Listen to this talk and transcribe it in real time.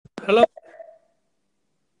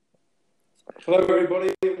Hello,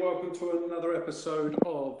 everybody, and welcome to another episode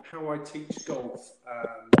of How I Teach Golf.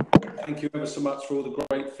 Thank you ever so much for all the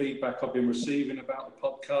great feedback I've been receiving about the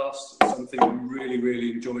podcast. It's something I'm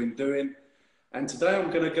really enjoying doing. And today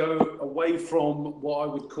I'm going to go away from what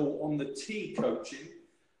I would call on the tee coaching,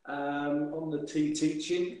 on the tee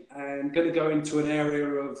teaching, and going to go into an area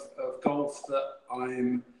of golf that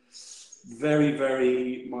I'm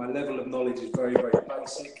my level of knowledge is very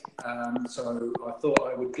basic. So I thought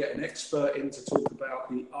I would get an expert in to talk about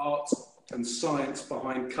the art and science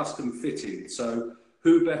behind custom fitting. So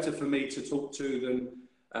who better for me to talk to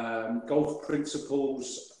than Golf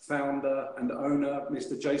Principles founder and owner,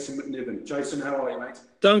 Mr. Jason McNiven. Jason, how are you, mate?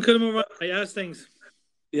 Duncan, I'm all right. How's things?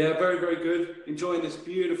 Yeah, very good. Enjoying this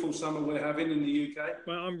beautiful summer we're having in the UK.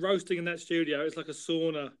 Well, I'm roasting in that studio. It's like a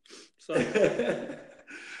sauna.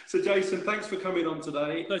 So Jason, thanks for coming on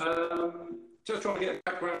today. Just trying to get a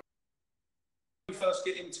background. When you first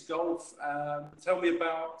get into golf, tell me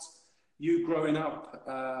about you growing up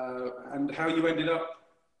and how you ended up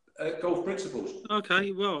at Golf Principles.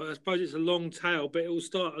 Okay, well, I suppose it's a long tale, but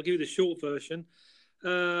I'll give you the short version.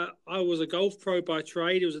 I was a golf pro by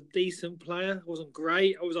trade. I was a decent player. I wasn't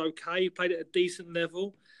great. I was okay. Played at a decent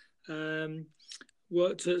level.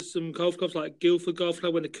 Worked at some golf clubs like Guildford Golf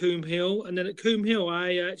Club, went to Coombe Hill, and then at Coombe Hill,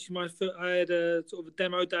 I had a sort of a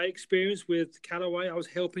demo day experience with Callaway. I was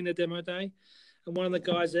helping the demo day, and one of the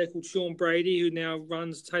guys there called Sean Brady, who now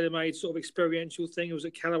runs TaylorMade sort of experiential thing, he was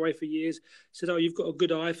at Callaway for years, said, "Oh, you've got a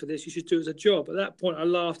good eye for this. You should do it as a job." At that point, I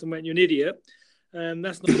laughed and went, "You're an idiot.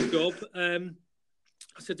 That's not a job."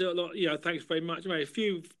 I said, "Thanks very much."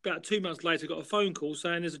 About 2 months later, I got a phone call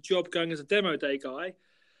saying there's a job going as a demo day guy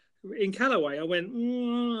in Callaway. I went,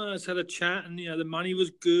 I just had a chat, and the money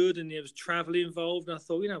was good, and there was travel involved. And I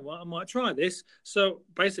thought, you know what, I might try this. So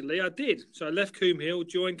basically, I did. So I left Coombe Hill,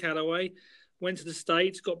 joined Callaway, went to the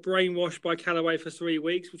States, got brainwashed by Callaway for 3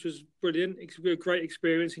 weeks, which was brilliant. It's a great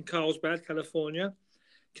experience in Carlsbad, California.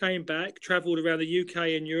 Came back, travelled around the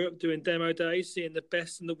UK and Europe doing demo days, seeing the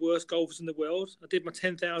best and the worst golfers in the world. I did my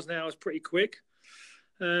 10,000 hours pretty quick.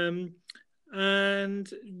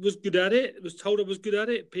 And was good at it. Was told I was good at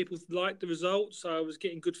it. People liked the results. So I was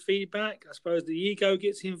getting good feedback. I suppose the ego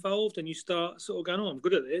gets involved and you start sort of going, "Oh, I'm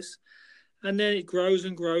good at this." And then it grows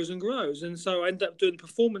and grows and grows. And so I ended up doing the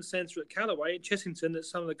Performance Centre at Callaway in Chessington that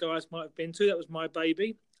some of the guys might have been to. That was my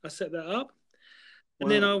baby. I set that up.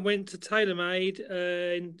 And then I went to TaylorMade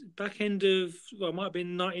in back end of, it might have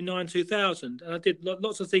been 99, 2000. And I did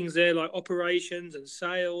lots of things there, like operations and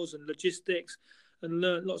sales and logistics, and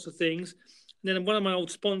learned lots of things. And then one of my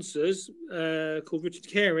old sponsors, called Richard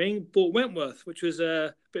Caring, bought Wentworth, which was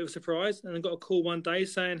a bit of a surprise. And I got a call one day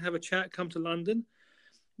saying, "Have a chat, come to London."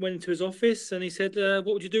 Went into his office and he said,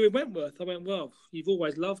 "What would you do with Wentworth?" I went, "Well, you've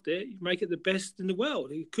always loved it. You make it the best in the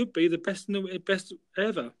world. It could be the best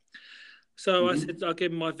ever." So I said, I'll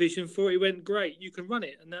give him my vision for it. He went, "Great, you can run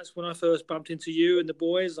it." And that's when I first bumped into you and the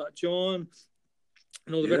boys like John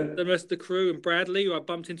and all the rest of the crew, and Bradley, who I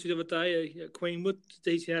bumped into the other day at Queenwood,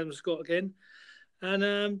 teaching Adam Scott again.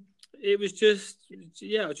 And it was just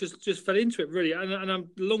fell into it, really. And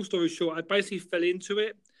long story short, I basically fell into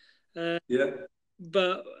it.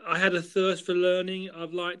 But I had a thirst for learning.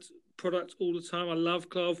 I've liked products all the time. I love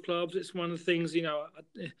golf clubs. It's one of the things,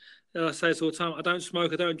 I say this all the time. I don't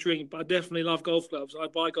smoke, I don't drink, but I definitely love golf clubs. I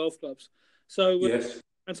buy golf clubs. So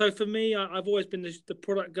And so for me, I've always been the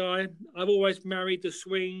product guy. I've always married the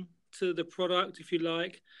swing to the product, if you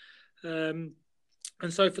like.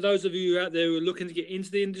 And so for those of you out there who are looking to get into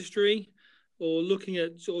the industry or looking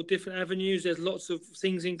at sort of different avenues, there's lots of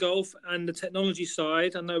things in golf. And the technology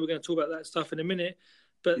side, I know we're going to talk about that stuff in a minute,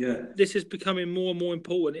 but this is becoming more and more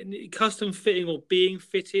important. Custom fitting or being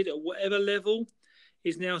fitted at whatever level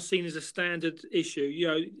is now seen as a standard issue.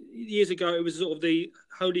 Years ago, it was sort of the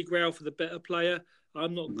holy grail for the better player.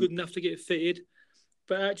 I'm not good enough to get fitted.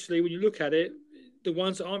 But actually, when you look at it, the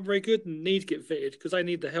ones that aren't very good need to get fitted because they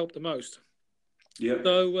need the help the most. Yeah.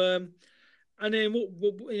 So, and then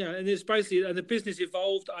and it's basically, and the business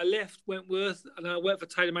evolved. I left Wentworth and I worked for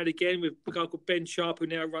TaylorMade again with a guy called Ben Sharp, who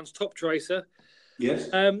now runs Top Tracer. Yes.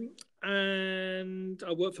 And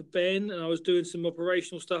I worked for Ben, and I was doing some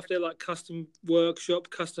operational stuff there, like custom workshop,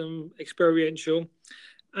 custom experiential.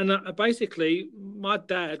 And basically, my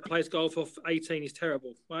dad plays golf off 18. He's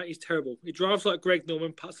terrible, right? He's terrible. He drives like Greg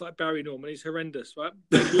Norman, putts like Barry Norman. He's horrendous, right?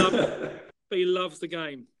 But he loves the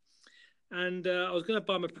game. And I was going to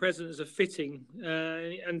buy him a present as a fitting.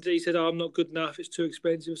 And he said, "Oh, I'm not good enough. It's too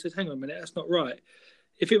expensive." I said, "Hang on a minute. That's not right.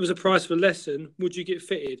 If it was a price for a lesson, would you get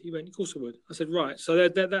fitted?" He went, "Of course I would." I said, "Right." So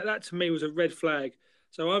that to me was a red flag.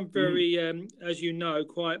 So I'm very, as you know,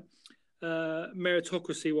 quite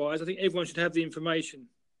meritocracy-wise. I think everyone should have the information.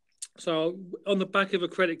 So on the back of a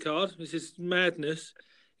credit card, this is madness,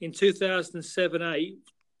 in 2007-8,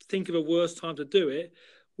 think of a worse time to do it,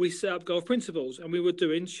 we set up Golf Principles, and we were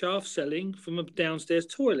doing shaft selling from a downstairs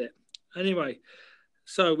toilet. Anyway,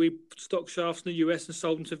 so we stocked shafts in the US and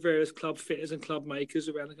sold them to various club fitters and club makers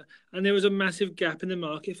around the country. And there was a massive gap in the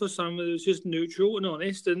market for someone that was just neutral and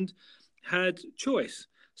honest and had choice.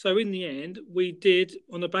 So in the end, we did,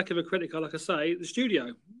 on the back of a credit card, like I say, the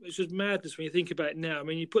studio. It's just madness when you think about it now. I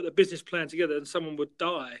mean, you put the business plan together and someone would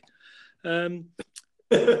die. And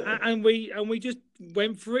we just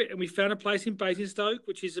went for it, and we found a place in Basingstoke,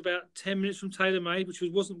 which is about 10 minutes from TaylorMade, which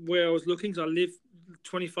wasn't where I was looking, because I live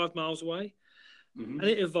 25 miles away. Mm-hmm. And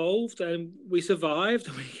it evolved, and we survived,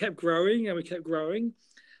 and we kept growing,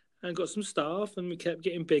 and got some staff, and we kept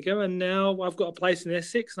getting bigger. And now I've got a place in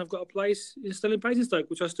Essex, and I've got a place still in Basingstoke,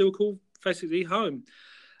 which I still call basically home.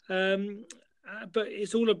 But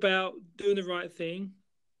it's all about doing the right thing,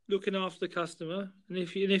 looking after the customer, and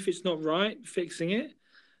if it's not right, fixing it,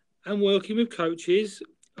 and working with coaches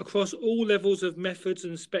across all levels of methods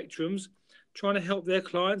and spectrums, trying to help their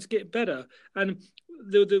clients get better. And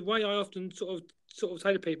the way I often sort of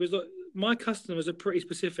say to people is, look, my customers are pretty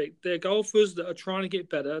specific. They're golfers that are trying to get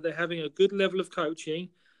better. They're having a good level of coaching,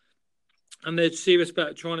 and they're serious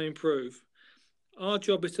about trying to improve. Our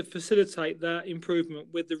job is to facilitate that improvement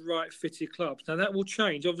with the right fitted clubs. Now, that will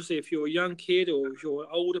change. Obviously, if you're a young kid or if you're an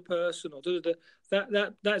older person, or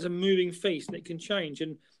that's a moving feast, and it can change.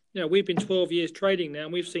 And we've been 12 years trading now,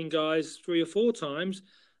 and we've seen guys 3 or 4 times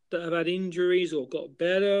that have had injuries or got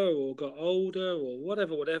better or got older or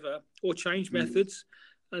whatever, or changed methods,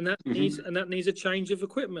 and that needs a change of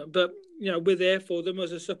equipment. But we're there for them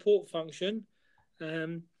as a support function.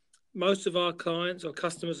 Most of our clients or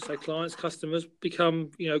customers, customers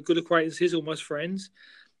become good acquaintances, almost friends,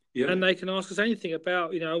 and they can ask us anything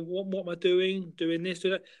about what am I doing this,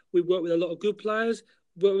 doing that. We work with a lot of good players,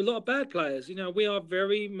 work with a lot of bad players. We are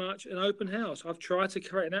very much an open house. I've tried to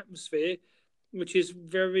create an atmosphere which is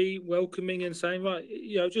very welcoming and saying, right,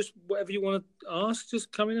 just whatever you want to ask, just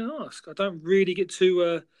come in and ask. I don't really get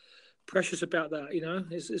too precious about that.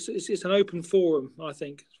 It's an open forum. I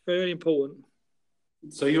think it's very important.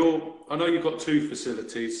 So I know you've got 2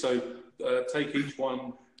 facilities. So take each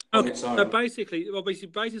one on its own. So basically,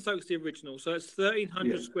 Basingstoke's the original. So it's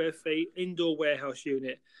 1,300 square feet indoor warehouse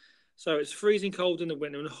unit. So it's freezing cold in the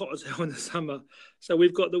winter and hot as hell in the summer. So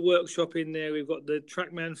we've got the workshop in there. We've got the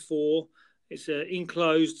TrackMan 4. It's an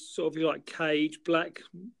enclosed sort of like cage, black.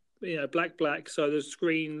 So the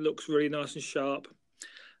screen looks really nice and sharp.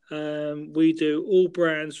 We do all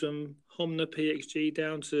brands from Homna PXG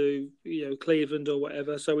down to Cleveland or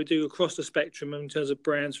whatever. So we do across the spectrum in terms of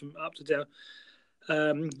brands from up to down.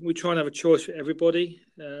 We try and have a choice for everybody.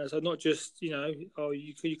 So not just you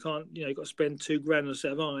can't you've got to spend $2,000 on a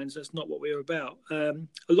set of irons. That's not what we're about. A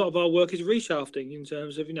lot of our work is reshafting in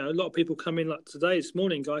terms of a lot of people come in, like today, this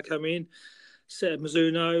morning, guy come in, set of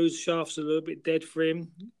Mizuno's, shafts are a little bit dead for him.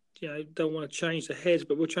 Don't want to change the heads,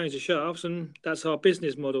 but we'll change the shafts, and that's our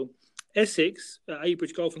business model. Essex, at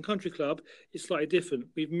Abridge Golf and Country Club, is slightly different.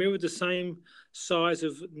 We've mirrored the same size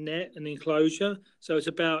of net and enclosure, so it's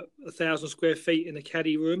about 1,000 square feet in the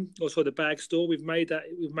caddy room, also the bag store. We've made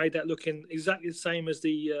that looking exactly the same as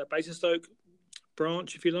the Basingstoke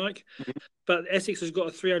branch, if you like. Mm-hmm. But Essex has got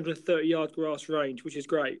a 330-yard grass range, which is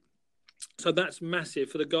great. So that's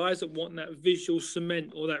massive for the guys that want that visual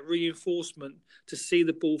cement or that reinforcement to see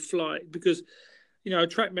the ball fly, because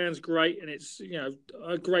TrackMan's great, and it's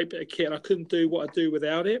a great bit of kit, and I couldn't do what I do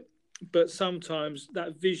without it. But sometimes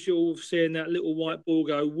that visual of seeing that little white ball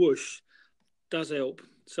go whoosh does help.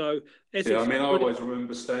 So I always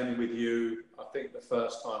remember standing with you. I think the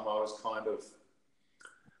first time I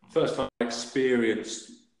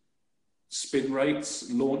experienced spin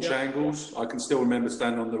rates, launch angles. I can still remember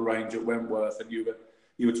standing on the range at Wentworth, and you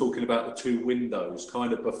were talking about the 2 windows,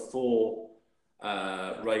 kind of before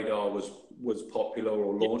radar was popular,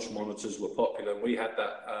 or launch monitors were popular. And we had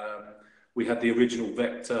that. We had the original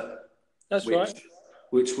Vector. That's right.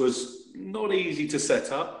 Which was not easy to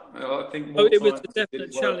set up. I think it was a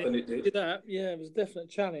definite challenge. It was a definite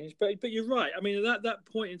challenge. But you're right. I mean, at that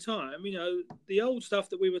point in time, the old stuff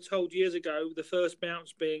that we were told years ago, the first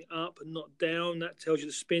bounce being up and not down, that tells you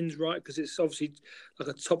the spin's right, because it's obviously like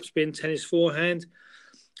a top spin tennis forehand.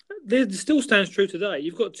 It still stands true today.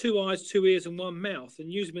 You've got 2 eyes, 2 ears, and 1 mouth,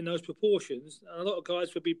 and use them in those proportions. And a lot of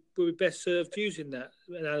guys would be best served using that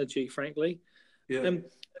analogy, frankly. Yeah.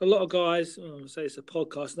 A lot of guys, say it's a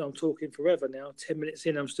podcast, and I'm talking forever now. 10 minutes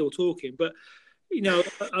in, I'm still talking. But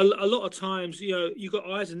a lot of times, you've got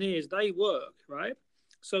eyes and ears. They work, right?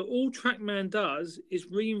 So all TrackMan does is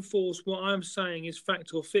reinforce what I'm saying is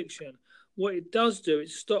fact or fiction. What it does do, it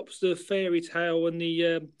stops the fairy tale and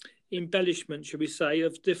the embellishment, should we say,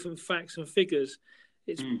 of different facts and figures.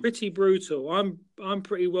 It's pretty brutal. I'm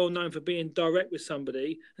pretty well known for being direct with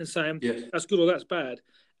somebody and saying that's good or that's bad.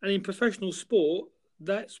 And in professional sport,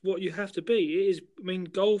 that's what you have to be. It is. I mean,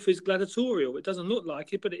 golf is gladiatorial. It doesn't look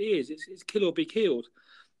like it, but it is. It's kill or be killed.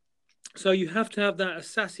 So you have to have that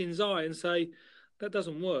assassin's eye and say that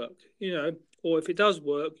doesn't work, or if it does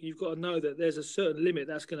work, you've got to know that there's a certain limit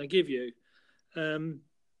that's going to give you.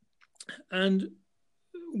 And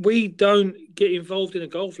we don't get involved in a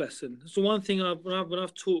golf lesson. So one thing when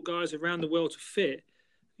I've taught guys around the world to fit,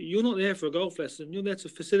 you're not there for a golf lesson. You're there to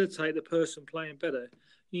facilitate the person playing better.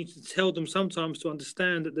 You need to tell them sometimes to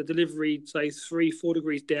understand that the delivery, say 3-4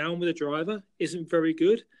 degrees down with a driver, isn't very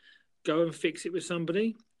good. Go and fix it with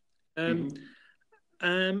somebody. Because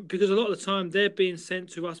a lot of the time they're being sent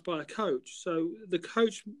to us by a coach. So the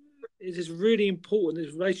coach is really important,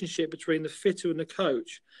 this relationship between the fitter and the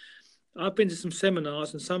coach. I've been to some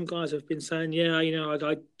seminars and some guys have been saying,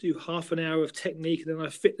 I do half an hour of technique and then I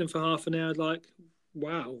fit them for half an hour. Like,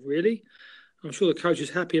 wow, really? I'm sure the coach is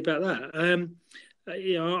happy about that.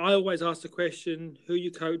 I always ask the question, who are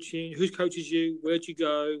you coaching? Who coaches you? Where'd you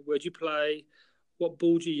go? Where'd you play? What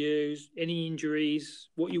ball do you use? Any injuries?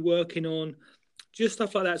 What you're working on? Just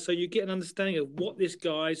stuff like that. So you get an understanding of what this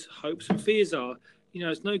guy's hopes and fears are.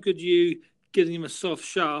 It's no good you giving him a soft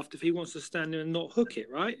shaft if he wants to stand there and not hook it,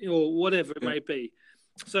 right? Or whatever it may be.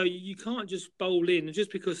 So you can't just bowl in. And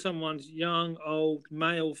just because someone's young, old,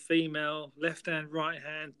 male, female, left hand, right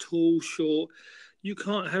hand, tall, short, you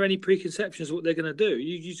can't have any preconceptions of what they're going to do.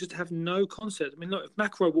 You just have no concept. I mean, look, if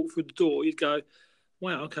McIlroy walked through the door, you'd go,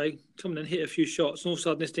 wow, okay, come on and hit a few shots. And all of a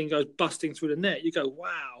sudden this thing goes busting through the net. You go,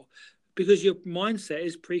 wow, because your mindset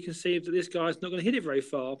is preconceived that this guy's not going to hit it very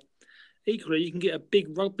far. Equally, you can get a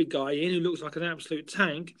big rugby guy in who looks like an absolute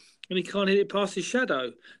tank and he can't hit it past his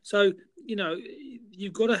shadow. So,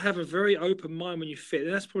 you've got to have a very open mind when you fit.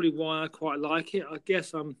 And that's probably why I quite like it. I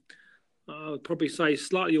guess I would probably say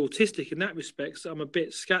slightly autistic in that respect. So I'm a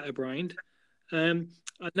bit scatterbrained. And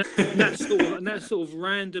that sort of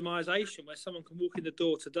randomization where someone can walk in the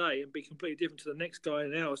door today and be completely different to the next guy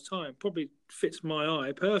in an hour's time probably fits my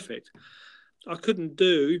eye perfect. I couldn't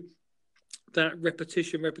do that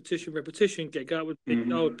repetition. Get I would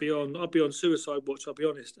be on suicide watch. I'll be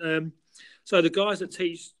honest. So the guys that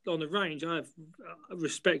teach on the range, I have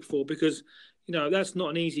respect for because that's not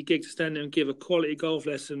an easy gig to stand there and give a quality golf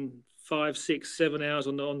lesson 5, 6, 7 hours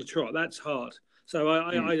on the trot. That's hard. So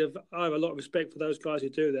I have a lot of respect for those guys who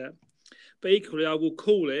do that. But equally, I will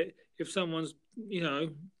call it if someone's,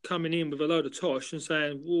 coming in with a load of tosh and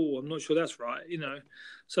saying, "Whoa, I'm not sure that's right,"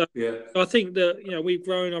 So I think that, we've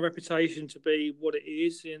grown our reputation to be what it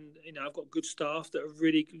is. And, I've got good staff that are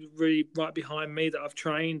really, really right behind me that I've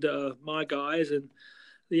trained, that are my guys. And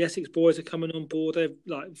the Essex boys are coming on board. They're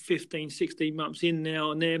like 15, 16 months in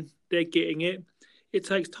now and they're getting it. It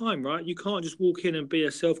takes time, right? You can't just walk in and be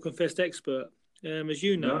a self-confessed expert. As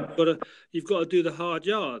you know, you've got to do the hard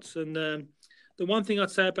yards. And the one thing I'd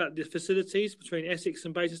say about the facilities between Essex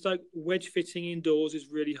and Basingstoke, wedge fitting indoors is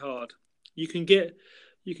really hard. You can get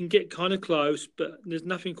kind of close, but there's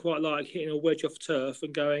nothing quite like hitting a wedge off turf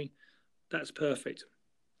and going, that's perfect.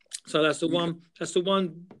 So that's the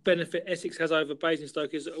one benefit Essex has over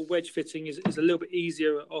Basingstoke is that a wedge fitting is a little bit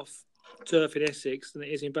easier off turf in Essex than it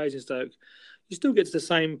is in Basingstoke. You still get to the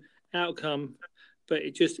same outcome, but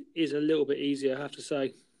it just is a little bit easier, I have to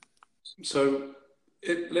say. So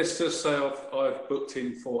let's just say I've booked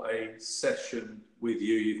in for a session with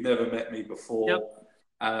you. You've never met me before. Yep.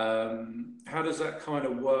 How does that kind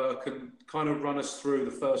of work, and kind of run us through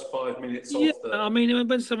the first 5 minutes of the... I mean,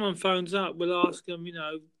 when someone phones up, we'll ask them,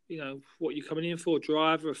 what you're coming in for,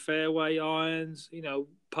 driver, fairway, irons,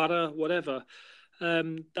 putter, whatever.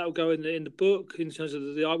 That'll go in the book in terms of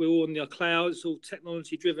we're all on the cloud. It's all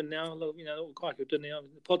technology driven now. Quite good doing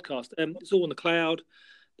the podcast. It's all on the cloud.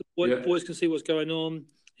 The boys can see what's going on.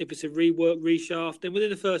 If it's a rework, reshaft, then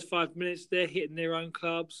within the first 5 minutes, they're hitting their own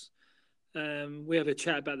clubs. We have a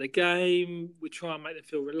chat about the game. We try and make them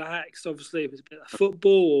feel relaxed. Obviously, if it's a bit of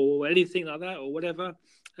football or anything like that or whatever,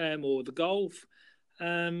 or the golf,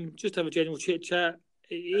 just have a general chit chat.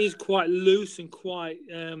 It is quite loose and quite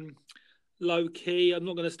low key. I'm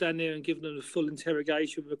not going to stand there and give them a full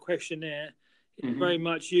interrogation with a questionnaire. It's very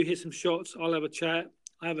much you hit some shots, I'll have a chat.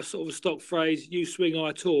 I have a sort of a stock phrase, you swing,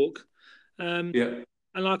 I talk. And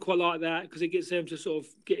I quite like that because it gets them to sort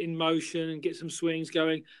of get in motion and get some swings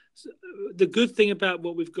going. So the good thing about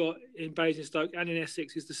what we've got in Basingstoke and in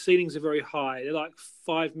Essex is the ceilings are very high. They're like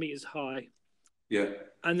 5 meters high. Yeah.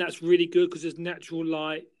 And that's really good because there's natural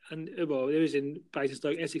light. And, well, there is in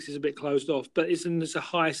Basingstoke. Essex is a bit closed off, but it's a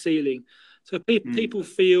high ceiling. So people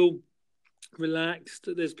feel relaxed.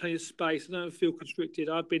 There's plenty of space. They don't feel constricted.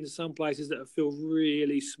 I've been to some places that feel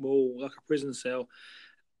really small, like a prison cell.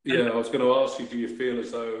 Yeah, I was going to ask you, do you feel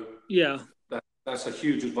as though Yeah, that's a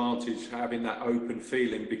huge advantage, having that open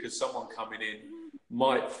feeling, because someone coming in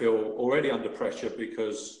might feel already under pressure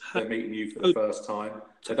because they're meeting you for the first time.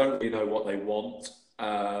 They don't really know what they want.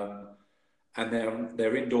 And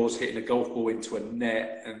they're indoors hitting a golf ball into a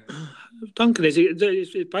net. And Duncan, it's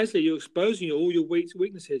basically you're exposing all your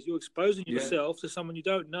weaknesses. You're exposing yourself to someone you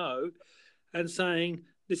don't know and saying,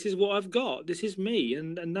 this is what I've got. This is me.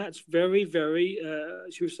 And that's very, very,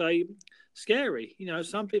 should we say, scary. You know,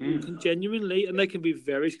 some people can genuinely, and they can be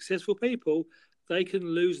very successful people, they can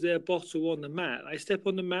lose their bottle on the mat. They step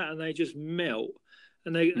on the mat and they just melt.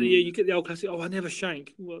 And you get the old classic, I never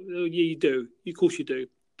shank. Well, yeah, you do. Of course you do.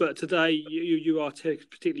 But today you are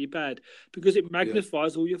particularly bad because it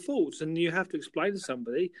magnifies all your faults. And you have to explain to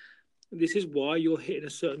somebody, this is why you're hitting a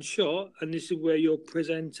certain shot and this is where you're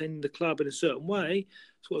presenting the club in a certain way.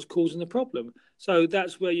 It's what's causing the problem. So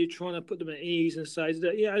that's where you're trying to put them at ease and say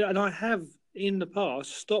that, yeah, and I have in the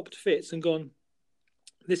past stopped fits and gone,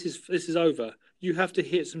 this is over. You have to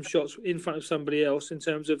hit some shots in front of somebody else in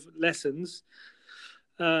terms of lessons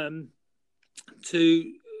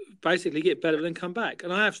to basically get better and come back.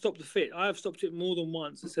 And I have stopped the fit. I have stopped it more than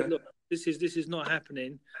once and said, look, this is not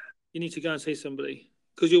happening. You need to go and see somebody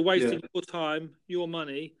because you're wasting your time, your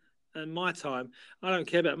money, and my time. I don't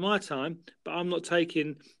care about my time, but I'm not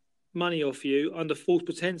taking money off you under false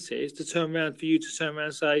pretenses to turn around for you to turn around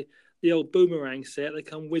and say, the old boomerang set, they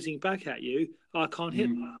come whizzing back at you. I can't hit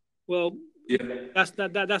that. Well, that's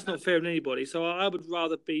not fair on anybody. So I would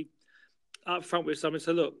rather be up front with someone and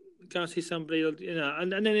say, look, go and see somebody, you know,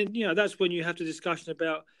 and then, you know, that's when you have the discussion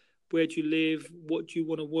about where do you live, what do you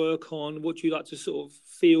want to work on, what do you like to sort of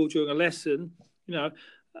feel during a lesson, you know,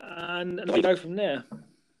 and we go from there.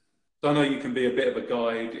 So I know you can be a bit of a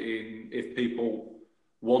guide in if people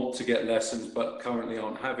want to get lessons but currently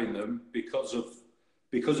aren't having them because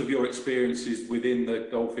of your experiences within the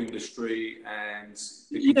golf industry and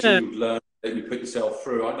the continued learning that you put yourself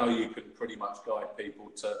through. I know you can pretty much guide people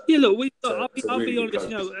to. Yeah, look, I'll be honest.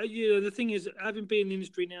 You know, the thing is, having been in the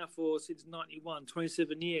industry now since '91,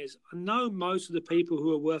 27 years, I know most of the people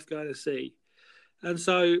who are worth going to see, and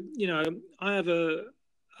so you know, I have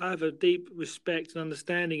a deep respect and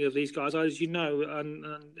understanding of these guys, as you know, and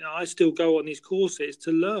I still go on these courses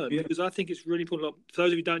to learn because I think it's really important. For those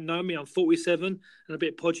of you who don't know me, I'm 47 and a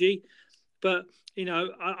bit podgy, but you know,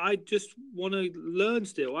 I just want to learn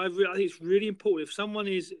still. I think it's really important. If someone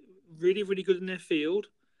is really, really good in their field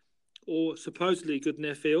or supposedly good in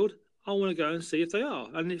their field, I want to go and see if they are.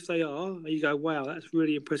 And if they are, you go, wow, that's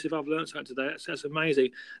really impressive. I've learned something today. That's amazing.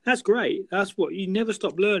 That's great. That's what you never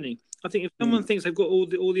stop learning. I think if someone thinks they've got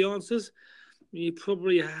all the answers, you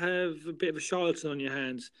probably have a bit of a charlatan on your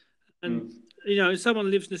hands. And, you know, if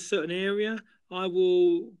someone lives in a certain area, I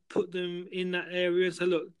will put them in that area and say,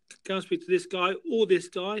 look, go and speak to this guy or this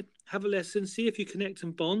guy, have a lesson, see if you connect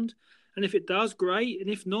and bond. And if it does, great. And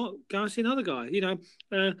if not, go and see another guy. You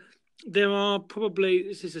know, there are probably,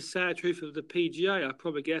 this is a sad truth of the PGA, I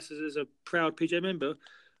probably guess, as a proud PGA member,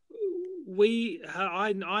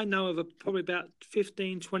 I know of probably about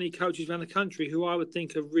 15, 20 coaches around the country who I would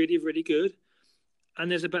think are really, really good. And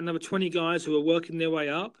there's about another 20 guys who are working their way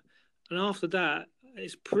up. And after that,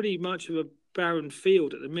 it's pretty much of a barren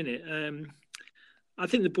field at the minute. I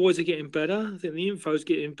think the boys are getting better. I think the info's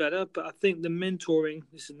getting better. But I think the mentoring,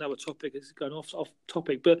 this is another topic, it's going off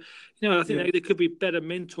topic. But, you know, I think there could be better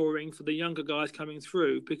mentoring for the younger guys coming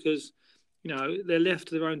through because, you know, they're left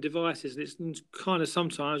to their own devices. And it's kind of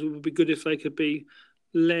sometimes it would be good if they could be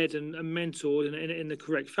led and mentored in the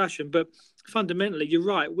correct fashion. But fundamentally, you're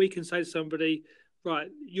right. We can say to somebody, right,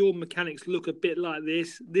 your mechanics look a bit like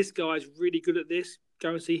this. This guy's really good at this. Go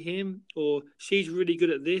and see him. Or she's really good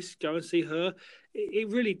at this. Go and see her. It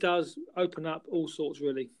really does open up all sorts,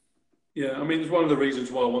 really. Yeah, I mean, it's one of the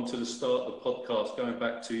reasons why I wanted to start the podcast, going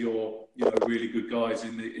back to your, you know, really good guys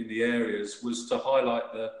in the areas, was to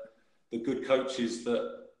highlight the good coaches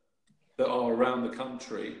that are around the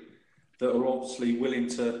country that are obviously willing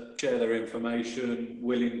to share their information,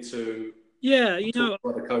 willing to talk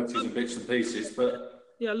about the coaches and bits and pieces. But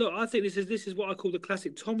yeah, look, I think this is what I call the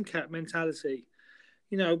classic Tomcat mentality.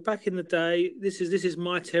 You know, back in the day, this is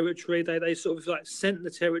my territory. They sort of like scent the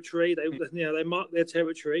territory. They mark their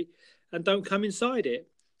territory, and don't come inside it.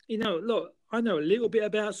 You know, look, I know a little bit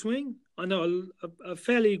about swing. I know a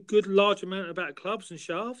fairly good large amount about clubs and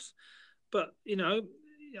shafts, but you know,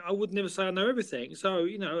 I would never say I know everything. So,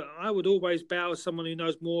 I would always bow as someone who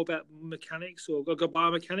knows more about mechanics or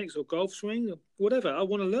biomechanics or golf swing or whatever. I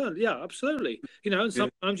want to learn. Yeah, absolutely. And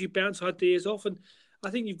sometimes you bounce ideas off. And I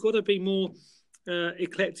think you've got to be more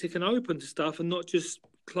eclectic and open to stuff and not just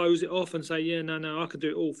close it off and say, yeah, no, I can do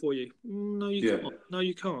it all for you. No, you can't. No,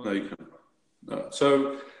 you can't. No, you can't. No.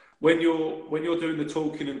 So when you're doing the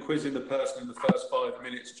talking and quizzing the person in the first 5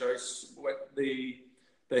 minutes, Jace,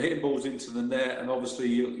 they're hitting balls into the net, and obviously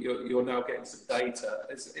you're now getting some data.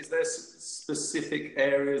 Is there specific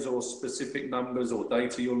areas or specific numbers or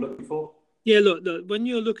data you're looking for? Yeah, look, when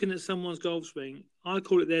you're looking at someone's golf swing, I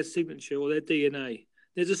call it their signature or their DNA.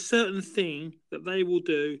 There's a certain thing that they will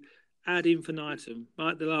do ad infinitum,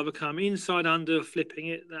 right? They'll either come inside under, flipping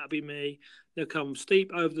it, that'll be me. They'll come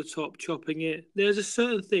steep over the top, chopping it. There's a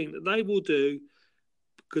certain thing that they will do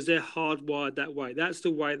because they're hardwired that way. That's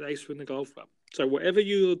the way they swing the golf club. So whatever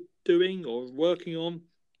you're doing or working on,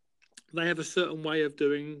 they have a certain way of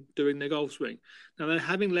doing their golf swing. Now they're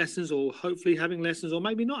having lessons, or hopefully having lessons, or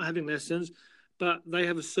maybe not having lessons, but they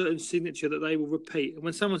have a certain signature that they will repeat. And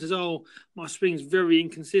when someone says, "Oh, my swing's very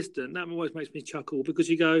inconsistent," that always makes me chuckle, because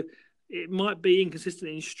you go, it might be inconsistent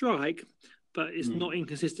in strike, but it's not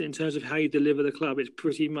inconsistent in terms of how you deliver the club. It's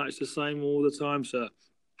pretty much the same all the time, sir.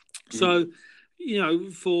 So,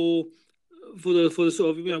 for the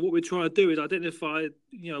sort of, what we're trying to do is identify,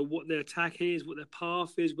 what their attack is, what their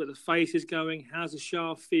path is, where the face is going, how's the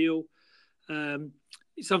shaft feel.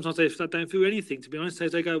 Sometimes they don't feel anything, to be honest.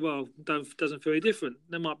 They go, well, doesn't feel any different.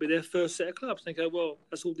 That might be their first set of clubs. They go, well,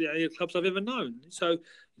 that's all the clubs I've ever known. So,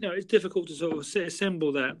 it's difficult to sort of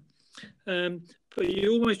assemble that. But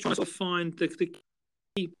you always try to find the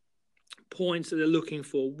key points that they're looking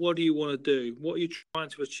for. What do you want to do? What are you trying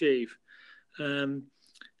to achieve?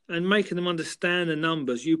 And making them understand the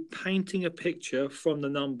numbers. You painting a picture from the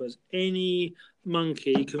numbers. Any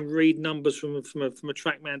monkey can read numbers from a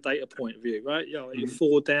TrackMan data point of view, right? You're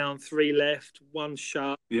 4 down, 3 left, 1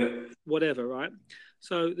 sharp, whatever, right?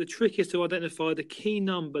 So the trick is to identify the key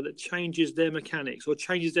number that changes their mechanics or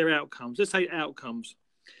changes their outcomes. Let's say outcomes,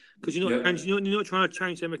 because you're not trying to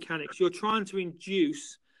change their mechanics. You're trying to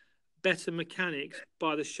induce better mechanics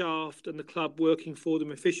by the shaft and the club working for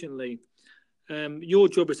them efficiently. Your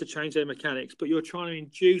job is to change their mechanics, but you're trying to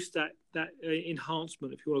induce that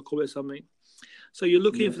enhancement, if you want to call it something. So you're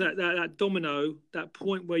looking for that domino, that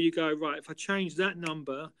point where you go, right, if I change that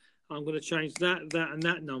number, I'm going to change that, and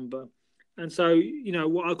that number. And so,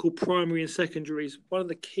 what I call primary and secondary is one of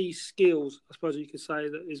the key skills, I suppose you could say,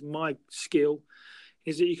 that is my skill,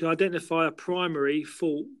 is that you can identify a primary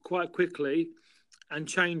fault quite quickly and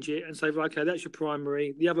change it and say, right, okay, that's your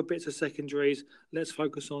primary. The other bits are secondaries. Let's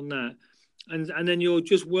focus on that. And then you're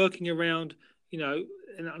just working around,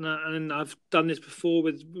 and I've done this before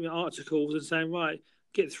with articles and saying, right,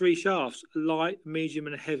 get 3 shafts, a light, medium,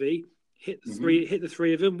 and a heavy. Hit the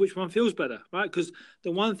three of them. Which one feels better, right? Because the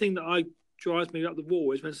one thing that drives me up the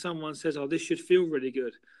wall is when someone says, "Oh, this should feel really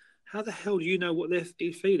good." How the hell do you know what they're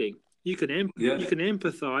feeling? You can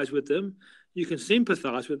empathise with them, you can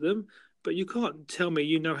sympathise with them, but you can't tell me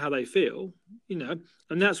you know how they feel,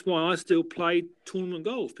 And that's why I still play tournament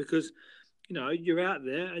golf, because you're out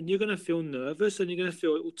there and you're going to feel nervous and you're going to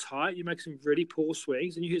feel all tight. You make some really poor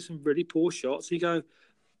swings and you hit some really poor shots. You go,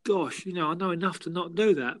 gosh, I know enough to not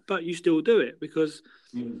do that, but you still do it because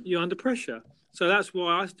you're under pressure. So that's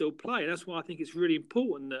why I still play. That's why I think it's really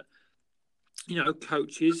important that,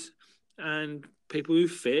 coaches and people who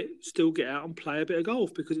fit still get out and play a bit of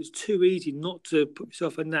golf, because it's too easy not to put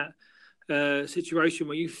yourself in that situation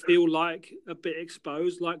where you feel like a bit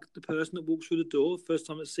exposed, like the person that walks through the door first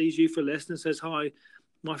time that sees you for a lesson and says, "Hi,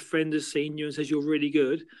 my friend has seen you and says you're really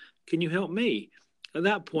good. Can you help me?" At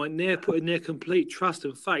that point, they're putting their complete trust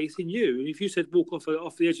and faith in you. If you said walk off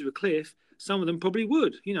the edge of a cliff, some of them probably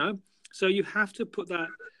would, So you have to put that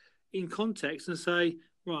in context and say,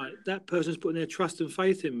 right, that person's putting their trust and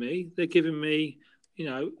faith in me. They're giving me,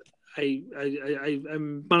 a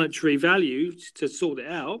monetary value to sort it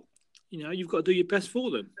out. You've got to do your best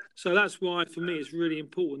for them. So that's why, for me, it's really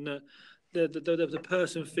important that the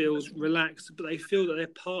person feels relaxed, but they feel that they're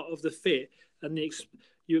part of the fit, and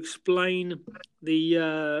you explain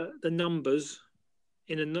the numbers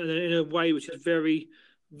in a way which is very,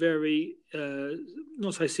 very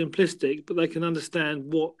not say simplistic, but they can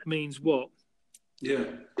understand what means what. Yeah.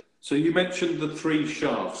 So you mentioned the 3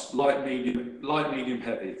 shafts: light, medium,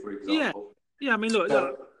 heavy, for example. Yeah. I mean, look.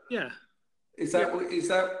 Is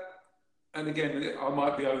that? And again, I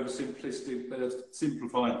might be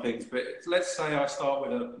simplifying things, but let's say I start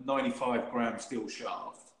with a 95-gram steel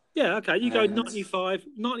shaft. Yeah, okay. You go 95,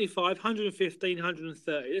 115,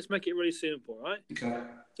 130. Let's make it really simple, right? Okay.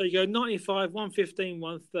 So you go 95, 115,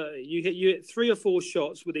 130. You hit 3 or 4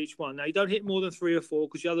 shots with each one. Now, you don't hit more than 3 or 4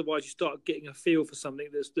 because otherwise you start getting a feel for something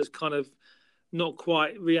that's kind of not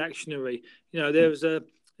quite reactionary. There's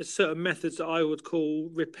certain methods that I would call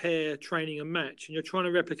repair, training, and match. And you're trying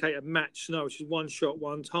to replicate a match scenario, which is 1 shot,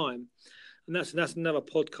 1 time. And that's another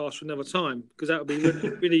podcast for another time because that would be really,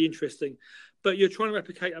 really interesting. But you're trying to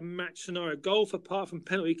replicate a match scenario. Golf, apart from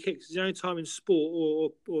penalty kicks, is the only time in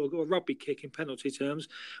sport or rugby kick in penalty terms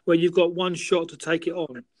where you've got 1 shot to take it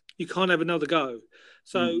on. You can't have another go.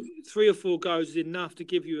 So 3 or 4 goes is enough to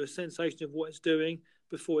give you a sensation of what it's doing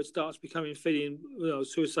before it starts feeling,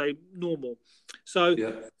 so to say, normal. So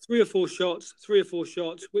 3 or 4 shots,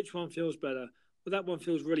 which one feels better? Well, that one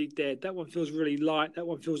feels really dead. That one feels really light. That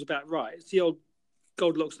one feels about right. It's the old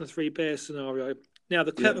Goldilocks and the 3 Bears scenario. Now,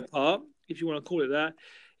 the clever part, if you want to call it that,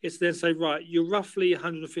 is then say, right, you're roughly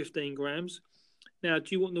 115 grams. Now, do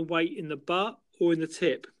you want the weight in the butt or in the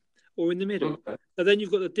tip or in the middle? Okay. So then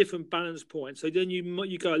you've got the different balance points. So then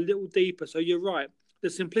you go a little deeper. So you're right. The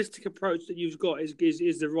simplistic approach that you've got is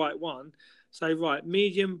the right one. Say, right,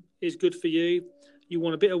 medium is good for you. You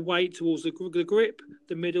want a bit of weight towards the grip,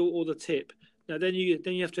 the middle, or the tip. Now, then you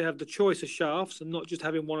have to have the choice of shafts and not just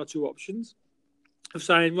having 1 or 2 options of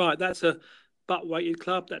saying, right, that's a butt-weighted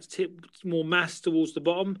club, that's tipped more mass towards the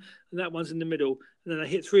bottom, and that one's in the middle. And then I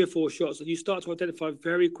hit 3 or 4 shots, and you start to identify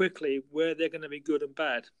very quickly where they're going to be good and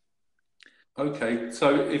bad. Okay,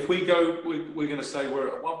 so if we go, we're going to say we're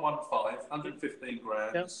at 115, 115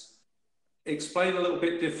 grams. Yep. Explain a little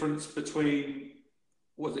bit difference between...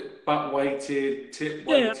 Was it butt weighted, tip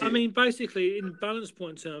weighted? Yeah, I mean, basically, in balance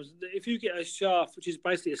point terms, if you get a shaft, which is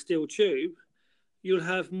basically a steel tube, you'll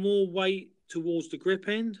have more weight towards the grip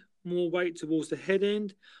end, more weight towards the head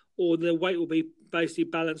end, or the weight will be basically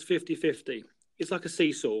balanced 50-50. It's like a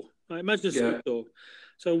seesaw. Right? Imagine a seesaw.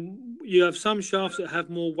 So you have some shafts that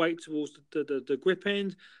have more weight towards the grip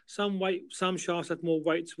end, some shafts have more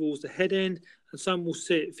weight towards the head end, and some will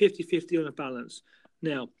sit 50-50 on a balance.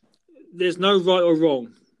 Now, there's no right or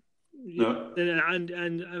wrong. No.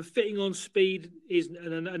 And fitting on speed is a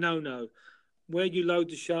no-no. Where you load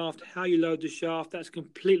the shaft, how you load the shaft, that's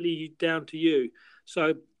completely down to you.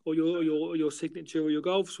 So, or your signature or your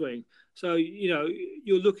golf swing. So,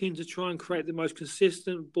 you're looking to try and create the most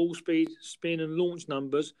consistent ball speed, spin, and launch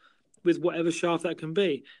numbers with whatever shaft that can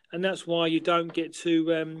be. And that's why you don't get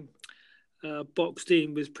too boxed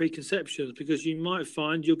in with preconceptions, because you might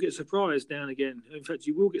find you'll get surprised now and again. In fact,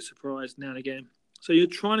 you will get surprised now and again. So you're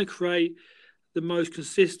trying to create the most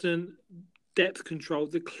consistent depth control.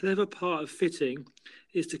 The clever part of fitting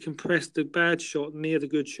is to compress the bad shot near the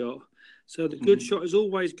good shot. So the good shot is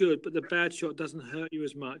always good, but the bad shot doesn't hurt you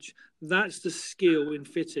as much. That's the skill in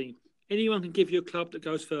fitting. Anyone can give you a club that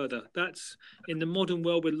goes further. That's in the modern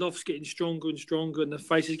world with lofts getting stronger and stronger and the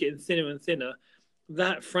faces getting thinner and thinner.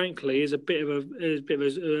 That, frankly, is a bit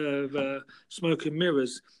of smoke and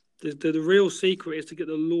mirrors. The real secret is to get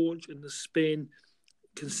the launch and the spin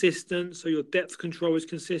consistent, so your depth control is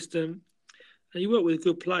consistent. And you work with a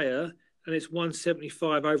good player, and it's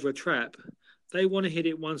 175 over a trap. They want to hit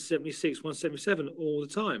it 176, 177 all the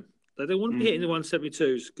time. They don't want to be hitting the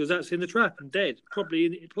 172s because that's in the trap and dead,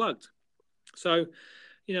 probably plugged. So,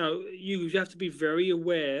 you have to be very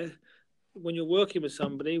aware when you're working with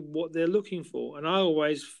somebody what they're looking for. And I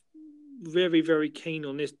always very, very keen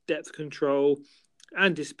on this depth control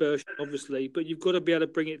and dispersion, obviously, but you've got to be able to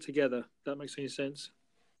bring it together. If that makes any sense.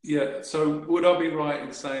 Yeah. So would I be right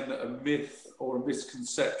in saying that a myth or a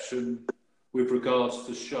misconception with regards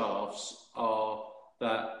to shafts are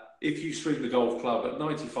that if you swing the golf club at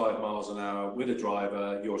 95 miles an hour with a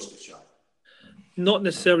driver, you're a stiff shaft? Not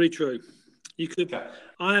necessarily true. You could. Okay.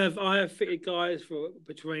 I have fitted guys for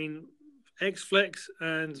between X-Flex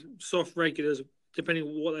and soft regulars, depending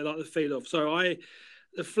on what they like the feel of. So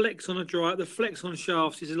the flex on a drive, the flex on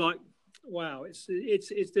shafts is like, wow, it's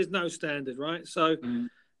there's no standard, right? So,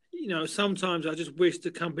 sometimes I just wish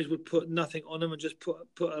the companies would put nothing on them and just put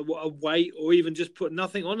a weight, or even just put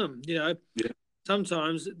nothing on them.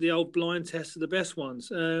 Sometimes the old blind tests are the best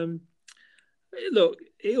ones. Look,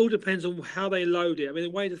 it all depends on how they load it. I mean, the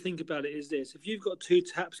way to think about it is this: if you've got 2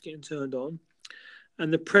 taps getting turned on,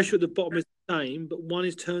 and the pressure at the bottom is the same, but one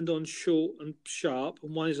is turned on short and sharp,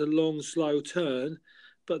 and one is a long, slow turn,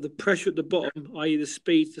 but the pressure at the bottom, i.e. the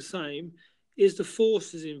speed's the same, is the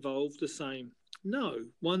forces involved the same? No.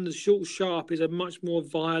 The short, sharp is a much more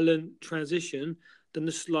violent transition than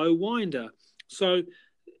the slow winder. So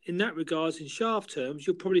in that regards, in shaft terms,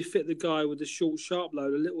 you'll probably fit the guy with the short, sharp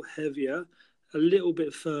load a little heavier, a little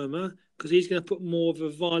bit firmer because he's going to put more of a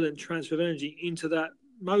violent transfer of energy into that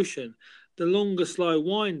motion. The longer slow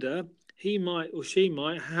winder, he might or she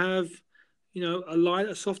might have,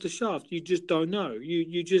 a softer shaft. You just don't know.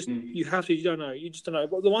 You don't know. You just don't know.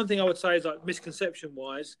 But the one thing I would say is, like, misconception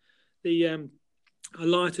wise, a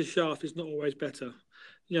lighter shaft is not always better.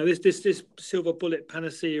 This silver bullet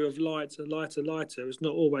panacea of lighter is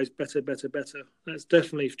not always better. That's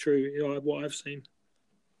definitely true. What I've seen.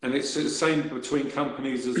 And it's the same between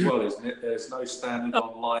companies as well, isn't it? There's no standard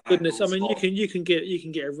on light. Goodness, I mean, you can get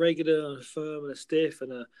a regular, a firm, and a stiff,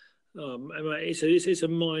 and it's a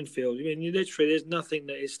minefield. I mean, literally, there's nothing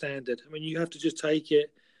that is standard. I mean, you have to just take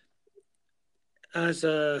it as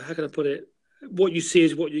how can I put it? What you see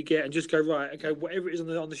is what you get, and just go, right. Okay, whatever it is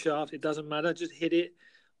on the shaft, it doesn't matter. Just hit it.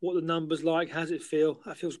 What the numbers like? How does it feel?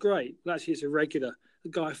 That feels great. Well, actually, it's irregular. The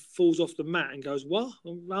guy falls off the mat and goes, "What?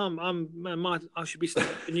 I should be."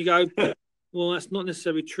 And you go, "Well, that's not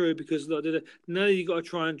necessarily true because now you've got to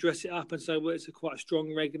try and dress it up and say, well, it's a quite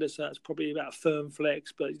strong regular, so it's probably about a firm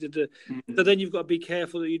flex." But so then you've got to be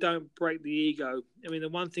careful that you don't break the ego. I mean, the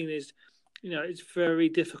one thing is, it's very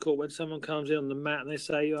difficult when someone comes in on the mat and they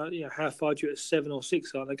say, how far do you at 7 or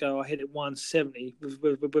 6 iron? They go, I hit it 170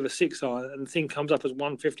 with a 6 iron, and the thing comes up as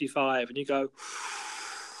 155, and you go,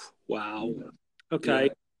 wow. Okay,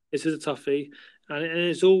 this is a toughie, and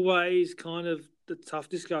it's always kind of the tough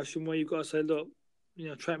discussion where you've got to say, look,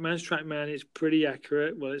 TrackMan is pretty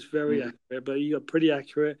accurate. Well, it's very accurate, but you got pretty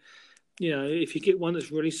accurate. If you get one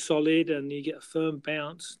that's really solid and you get a firm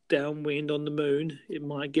bounce downwind on the moon, it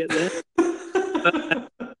might get there.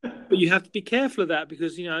 But you have to be careful of that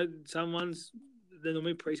because they're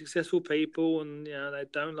normally pretty successful people, and they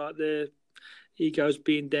don't like their egos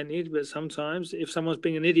being dented. But sometimes, if someone's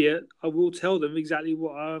being an idiot, I will tell them exactly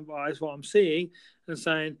what I'm seeing, and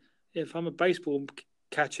saying, if I'm a baseball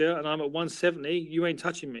catcher and I'm at 170, you ain't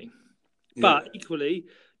touching me. Yeah. But equally,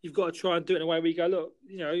 you've got to try and do it in a way where you go, look,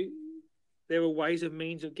 there are ways and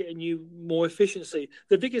means of getting you more efficiency.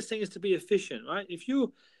 The biggest thing is to be efficient, right? If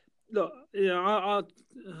you look, I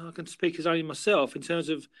can speak as only myself in terms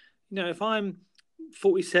of, if I'm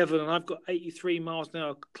 47 and I've got 83 miles an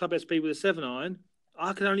hour club head speed with a 7 iron,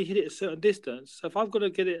 I can only hit it a certain distance. So if I've got to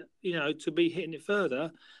get it, to be hitting it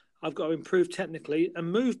further, I've got to improve technically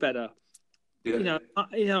and move better. Yeah.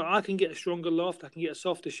 I can get a stronger loft, I can get a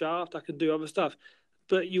softer shaft, I can do other stuff.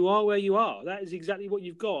 But you are where you are. That is exactly what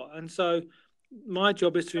you've got. And so my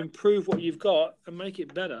job is to improve what you've got and make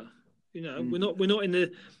it better. We're not in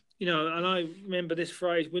the, and I remember this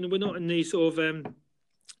phrase, we're not in the sort of,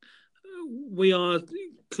 we are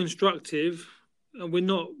constructive, and we're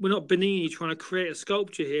not Benini trying to create a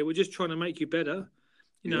sculpture here. We're just trying to make you better.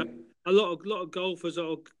 A lot of golfers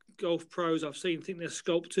or golf pros I've seen think they're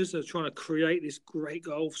sculptors. They're trying to create this great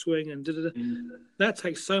golf swing, and that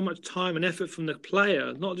takes so much time and effort from the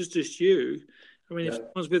player, not just you. I mean, if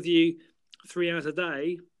someone's with you 3 hours a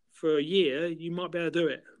day for a year, you might be able to do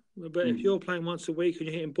it. But if you're playing once a week and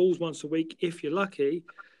you're hitting balls once a week, if you're lucky,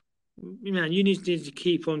 you need to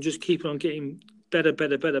keep on getting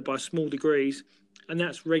better by small degrees, and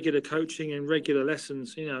that's regular coaching and regular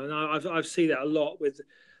lessons. And I've seen that a lot with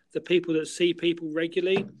the people that see people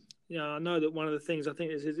regularly. I know that one of the things I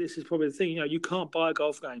think this is probably the thing. You can't buy a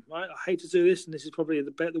golf game, right? I hate to do this, and this is probably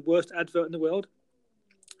the worst advert in the world.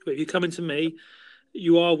 But if you come into me,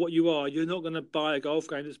 you are what you are. You're not going to buy a golf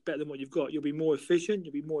game that's better than what you've got. You'll be more efficient.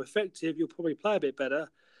 You'll be more effective. You'll probably play a bit better,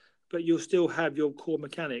 but you'll still have your core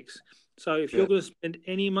mechanics. So if you're going to spend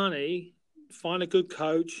any money, find a good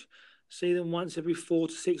coach, see them once every 4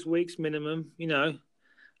 to 6 weeks minimum,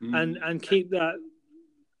 and keep that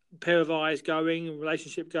pair of eyes going and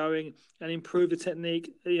relationship going, and improve the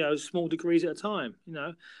technique, small degrees at a time,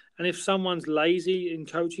 And if someone's lazy in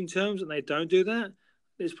coaching terms and they don't do that,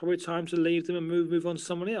 it's probably time to leave them and move on to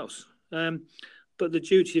someone else. But the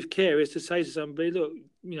duty of care is to say to somebody, look,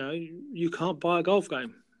 you can't buy a golf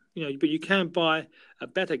game, but you can buy a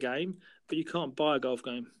better game, but you can't buy a golf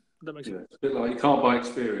game. That makes sense. It's a bit like you can't buy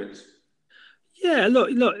experience. Yeah,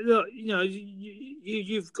 look.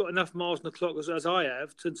 You've got enough miles on the clock as I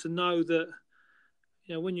have to know that,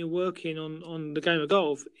 when you're working on the game of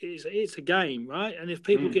golf, it's a game, right? And if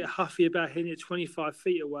people get huffy about hitting it 25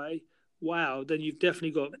 feet away, wow, then you've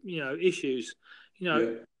definitely got, issues.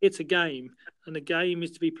 It's a game, and the game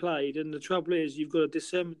is to be played. And the trouble is, you've got to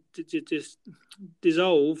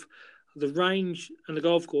dissolve the range and the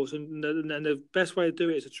golf course. And the best way to do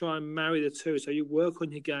it is to try and marry the two. So you work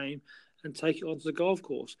on your game and take it onto the golf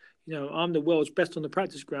course. I'm the world's best on the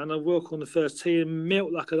practice ground. I work on the first tee and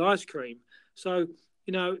melt like an ice cream. So,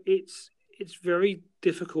 it's it's very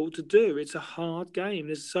difficult to do. It's a hard game.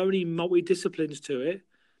 There's so many multi-disciplines to it.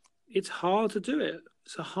 It's hard to do it.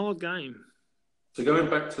 It's a hard game. So going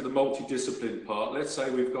back to the multi-discipline part, let's say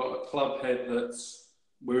we've got a club head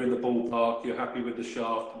we're in the ballpark, you're happy with the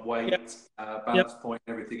shaft, weight, balance point,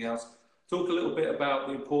 everything else. Talk a little bit about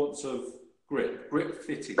the importance of grip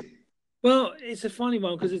fitting. Well, it's a funny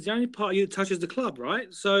one because it's the only part of you that touches the club,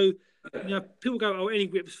 right? So, people go, "Oh, any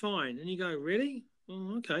grip's fine," and you go, "Really?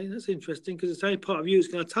 Oh, okay, that's interesting," because it's the only part of you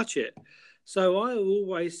that's going to touch it. So I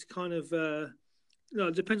always kind of,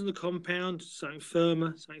 it depends on the compound. Something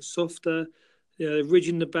firmer, something softer. The ridge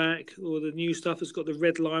in the back, or the new stuff that's got the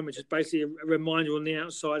red line, which is basically a reminder on the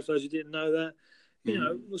outside for those who didn't know that.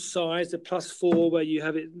 The size, the +4, where you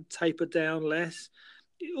have it taper down less.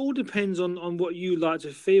 It all depends on what you like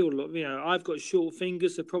to feel. I've got short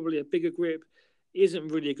fingers, so probably a bigger grip isn't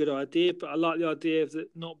really a good idea. But I like the idea of it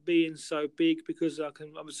not being so big because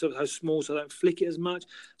I'm sort of so small, so I don't flick it as much.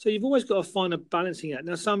 So you've always got to find a balancing act.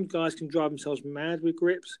 Now, some guys can drive themselves mad with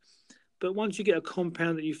grips, but once you get a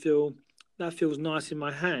compound that you feel that feels nice in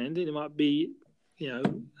my hand, it might be,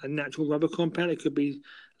 a natural rubber compound. It could be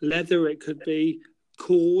leather. It could be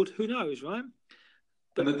cord. Who knows, right?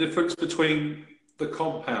 And the difference between the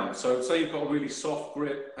compound. So say you've got a really soft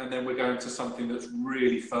grip, and then we're going to something that's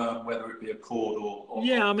really firm, whether it be a cord or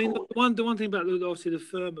the one thing about obviously the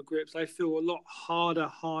firmer grips, they feel a lot harder,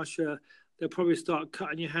 harsher. They'll probably start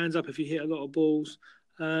cutting your hands up if you hit a lot of balls.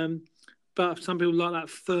 But some people like that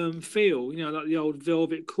firm feel, like the old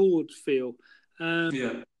velvet cord feel.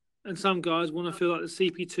 And some guys want to feel like the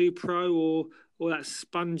CP2 Pro or that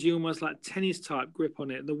spongy, almost like tennis type grip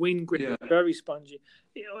on it. The wing grip is very spongy.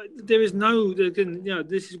 There is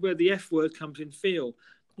this is where the F word comes in, feel.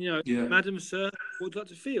 Madam, sir, what would you like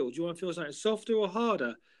to feel? Do you want to feel something softer or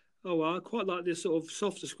harder? Oh, well, I quite like this sort of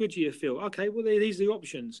softer, squidgier feel. Okay, well, these are the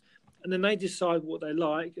options. And then they decide what they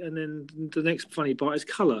like, and then the next funny part is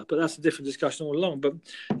colour. But that's a different discussion all along. But,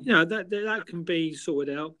 that can be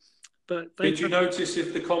sorted out. But did you notice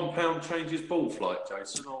if the compound changes ball flight,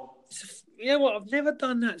 Jason? Or... I've never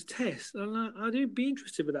done that test. And I'd be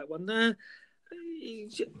interested with that one.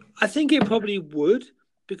 I think it probably would,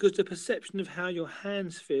 because the perception of how your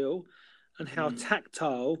hands feel and how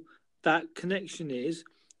tactile that connection is,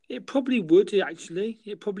 it probably would, actually.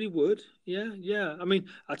 It probably would. Yeah. I mean,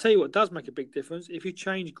 I'll tell you what does make a big difference. If you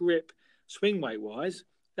change grip swing weight-wise,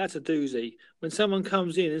 that's a doozy. When someone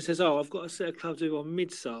comes in and says, "Oh, I've got a set of clubs on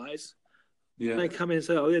mid-size," they come in and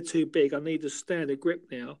say, "Oh, they're too big. I need the standard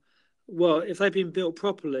grip now." Well, if they've been built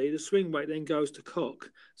properly, the swing weight then goes to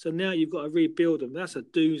cock. So now you've got to rebuild them. That's a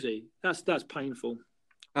doozy. That's painful.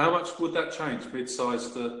 How much would that change,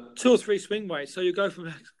 mid-size to... 2 or 3 swing weights. So you go from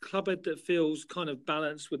a club head that feels kind of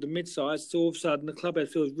balanced with the mid-size to all of a sudden the club head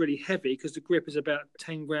feels really heavy because the grip is about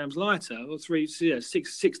 10 grams lighter, or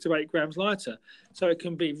 6 to 8 grams lighter. So it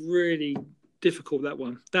can be really difficult, that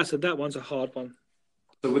one. That one's a hard one.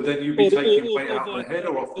 So would then you be taking weight out of the head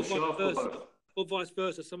or off the shaft or both? Or vice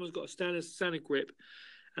versa. Someone's got a standard grip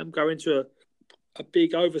and go into a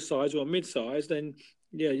big oversize or a mid-size, then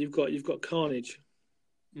you've got carnage.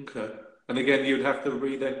 Okay. And again, you'd have to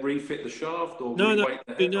refit the shaft or no, the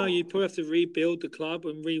head? No, you'd probably have to rebuild the club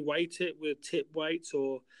and re-weight it with tip weights,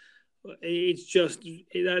 or it's just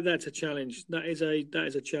that's a challenge. That is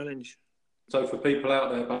a challenge. So for people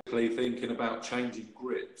out there basically thinking about changing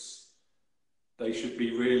grips, they should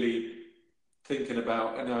be really thinking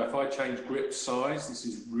about, if I change grip size, this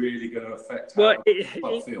is really going to affect how it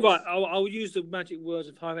feels. Right, I'll use the magic words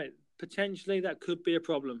of high rate. Potentially, that could be a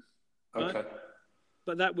problem. Okay. Right?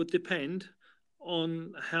 But that would depend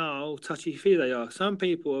on how touchy-feely they are. Some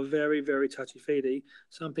people are very, very touchy-feely.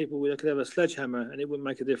 Some people could have a sledgehammer and it wouldn't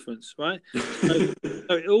make a difference, right? So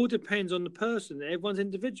it all depends on the person. Everyone's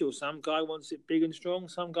individual. Some guy wants it big and strong.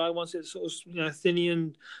 Some guy wants it sort of thinny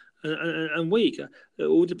and weak. It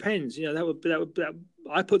all depends.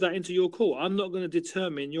 I put that into your call. I'm not going to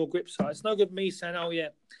determine your grip size. It's no good me saying, "Oh yeah,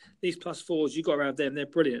 these +4s, you got to have them. They're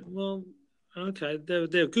brilliant." Well, okay,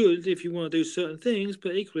 they're good if you want to do certain things,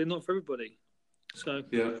 but equally not for everybody. So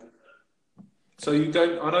yeah. So you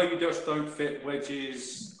don't. I know you just don't fit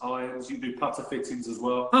wedges, irons. You do putter fittings as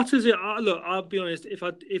well. Putters. Look, I'll be honest. If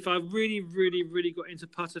I really, really, really got into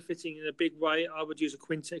putter fitting in a big way, I would use a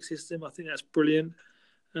Quintex system. I think that's brilliant.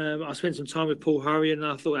 I spent some time with Paul Hurry, and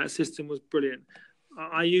I thought that system was brilliant.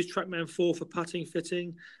 I use TrackMan 4 for putting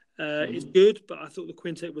fitting. It's good, but I thought the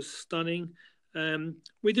Quintex was stunning.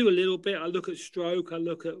 We do a little bit. I look at stroke. I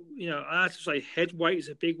look at, I have to say head weight is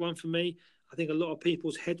a big one for me. I think a lot of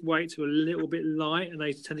people's head weights are a little bit light and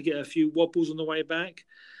they tend to get a few wobbles on the way back.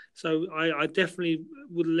 So I definitely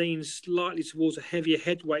would lean slightly towards a heavier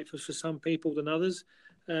head weight for some people than others.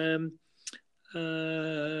 And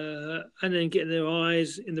then getting their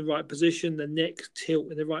eyes in the right position, the neck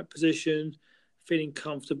tilt in the right position, feeling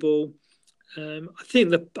comfortable. I think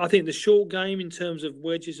the short game in terms of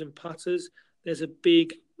wedges and putters, there's a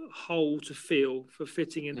big hole to fill for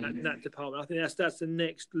fitting in that department. I think that's the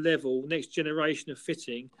next level, next generation of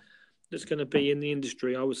fitting that's going to be in the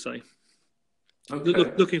industry, I would say.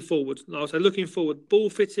 Okay. Looking forward, I would say looking forward, ball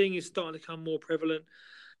fitting is starting to become more prevalent.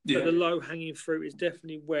 Yeah. But the low-hanging fruit is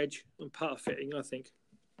definitely wedge and putter fitting, I think.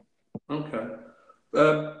 Okay.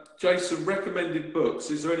 Jason, recommended books.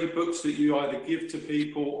 Is there any books that you either give to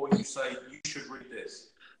people or you say, you should read this?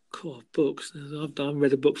 Cool, books. I've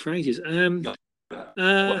read a book for ages.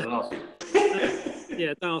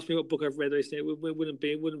 Yeah, don't ask me what book I've read recently. It wouldn't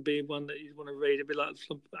be one that you'd want to read. It'd be like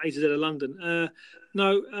from A to Z of London.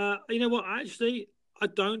 No, you know what? Actually, I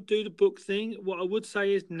don't do the book thing. What I would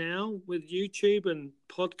say is now with YouTube and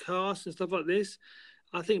podcasts and stuff like this,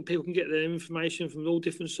 I think people can get their information from all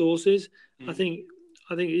different sources. I think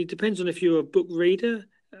it depends on if you're a book reader.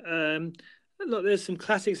 Look, there's some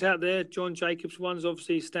classics out there. John Jacobs' ones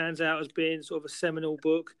obviously stands out as being sort of a seminal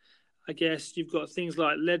book. I guess you've got things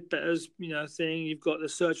like Ledbetter's, thing. You've got The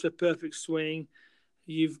Search for the Perfect Swing.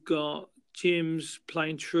 You've got Jim's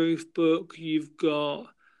Plain Truth book. You've got,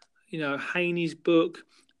 Haney's book.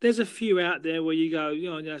 There's a few out there where you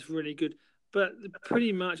go, that's really good. But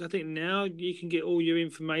pretty much, I think now you can get all your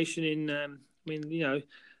information in,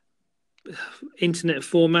 internet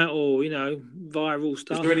format or viral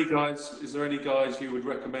stuff. Is there any guys you would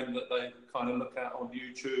recommend that they kind of look at on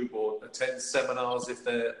YouTube or attend seminars if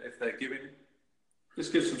they're giving?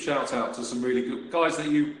 Just give some shout out to some really good guys that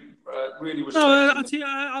you really respect.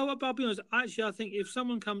 I'll be honest. Actually, I think if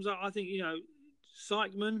someone comes up, I think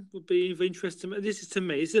Sykman would be of interest to me. This is to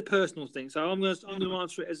me. It's a personal thing, so I'm going to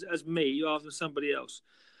answer it as me rather than somebody else.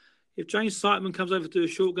 If James Sykman comes over to do a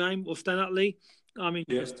short game or Stan Utley, I'm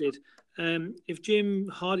interested. Yeah. If Jim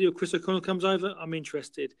Hardy or Chris O'Connell comes over, I'm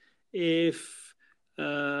interested. If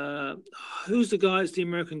who's the guy? It's the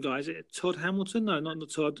American guy. Is it Todd Hamilton? No, not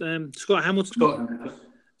Todd. Scott Hamilton.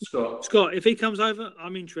 Scott. If he comes over,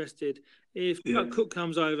 I'm interested. If Chuck Cook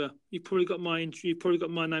comes over, you've probably got my name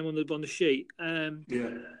on the sheet. I'm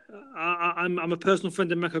a personal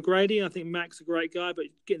friend of Mac O'Grady. I think Mac's a great guy, but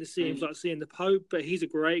getting to see him is like seeing the Pope. But he's a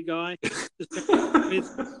great guy, and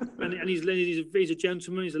he's a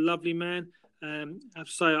gentleman. He's a lovely man. I have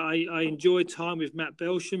to say, I enjoy time with Matt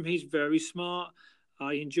Belsham. He's very smart.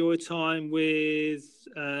 I enjoy time with.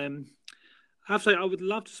 I have to say, I would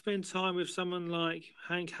love to spend time with someone like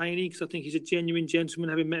Hank Haney because I think he's a genuine gentleman.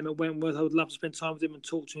 Having met him at Wentworth, I would love to spend time with him and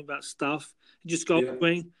talk to him about stuff. Just golf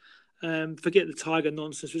swing. Forget the Tiger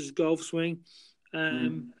nonsense, which is golf swing.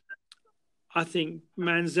 I think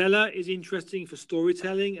Manzella is interesting for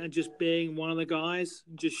storytelling and just being one of the guys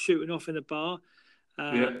and just shooting off in a bar.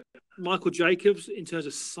 Michael Jacobs, in terms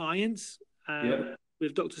of science,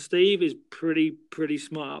 with Dr. Steve, is pretty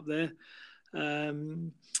smart up there.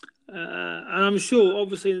 And I'm sure,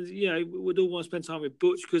 obviously, we'd all want to spend time with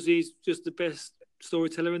Butch because he's just the best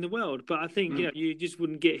storyteller in the world. But I think, you just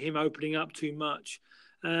wouldn't get him opening up too much.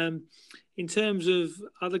 In terms of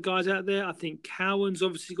other guys out there, I think Cowan's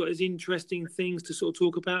obviously got his interesting things to sort of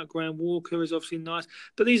talk about. Graham Walker is obviously nice.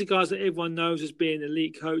 But these are guys that everyone knows as being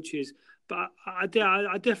elite coaches. But I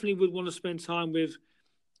definitely would want to spend time with,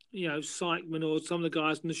 Sykman or some of the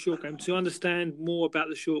guys in the short game to understand more about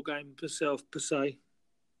the short game itself, per se.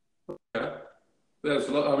 Yeah. There's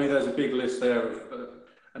a big list there,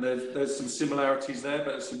 and there's some similarities there,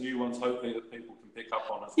 but there's some new ones hopefully that people can pick up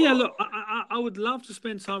on as well. Yeah, look, I would love to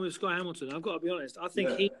spend time with Scott Hamilton. I've got to be honest. I think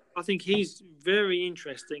he's a very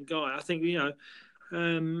interesting guy. I think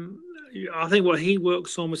I think what he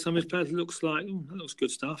works on with some of his players looks like that looks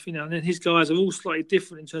good stuff, And then his guys are all slightly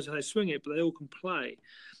different in terms of how they swing it, but they all can play.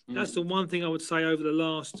 That's the one thing I would say over the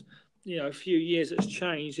last. A few years that's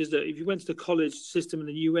changed is that if you went to the college system in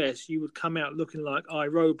the US, you would come out looking like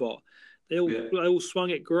iRobot. They all swung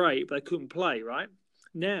it great, but they couldn't play. Right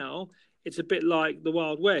now, it's a bit like the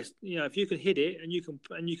Wild West. If you can hit it and you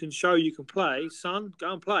can show you can play, son,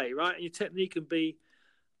 go and play. Right, and your technique can be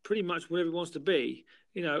pretty much whatever it wants to be.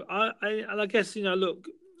 I guess look,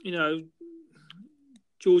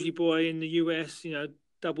 Georgie boy in the US,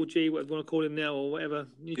 Double G, whatever you want to call him now, or whatever,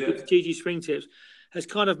 GG Swing Tips. Has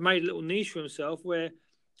kind of made a little niche for himself where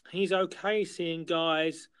he's okay seeing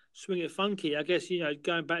guys swing it funky. I guess,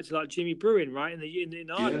 going back to like Jimmy Bruin, right, in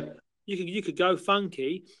Ireland. You could go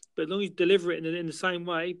funky, but as long as you deliver it in the same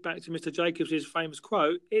way, back to Mr. Jacobs' famous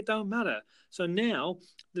quote, it don't matter. So now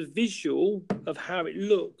the visual of how it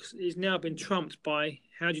looks is now been trumped by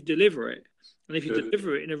how you deliver it. And if you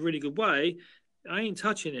deliver it in a really good way, I ain't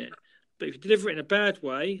touching it. But if you deliver it in a bad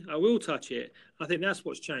way, I will touch it. I think that's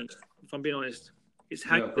what's changed, if I'm being honest. It's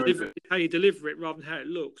how, you deliver it rather than how it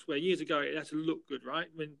looks. Where years ago, it had to look good, right?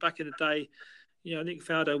 When back in the day, Nick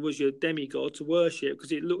Faldo was your demigod to worship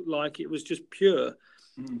because it looked like it was just pure.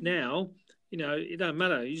 Now, it don't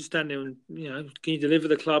matter. You just stand there and, can you deliver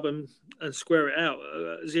the club and square it out?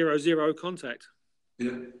 0-0 contact.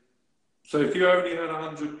 Yeah. So if you only had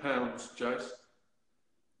 £100, Jace,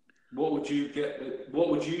 what would you get? What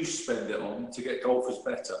would you spend it on to get golfers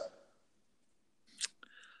better?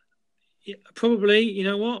 Yeah, probably. You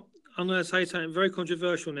know what? I'm going to say something very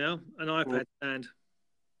controversial now. An iPad stand.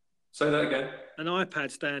 Say that again. An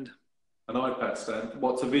iPad stand. An iPad stand.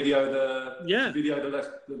 What, to video the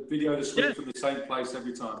swing from the same place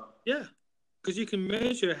every time? Yeah, because you can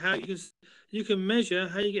measure how you're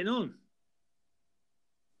getting on.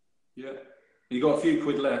 Yeah, you got a few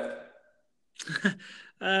quid left.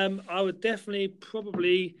 I would definitely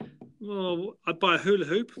probably. Well, I'd buy a hula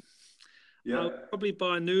hoop. Yeah. I'd probably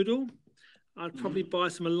buy a noodle. I'd probably buy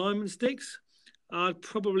some alignment sticks. I'd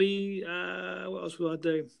probably. What else would I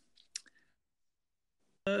do?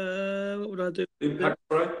 What would I do? Impact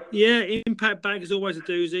spray? Yeah, impact bag is always a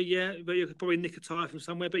doozy. Yeah, but you could probably nick a tie from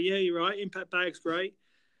somewhere. But yeah, you're right. Impact bag's great.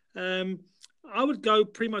 I would go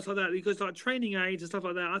pretty much like that because like training aids and stuff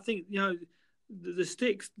like that. I think the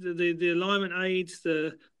sticks, the alignment aids,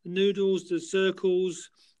 the noodles, the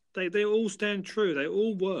circles, they all stand true. They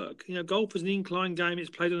all work. Golf is an incline game. It's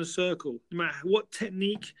played on a circle. No matter what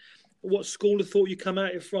technique, what school of thought you come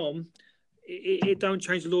at it from, it don't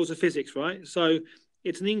change the laws of physics, right? So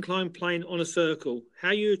it's an incline plane on a circle.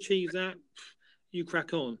 How you achieve that, you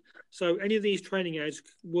crack on. So any of these training aids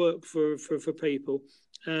work for people.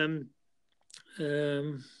 What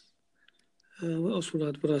else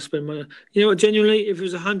would I spend money on? You know what? Genuinely, if it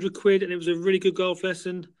was £100 and it was a really good golf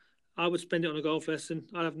lesson, I would spend it on a golf lesson.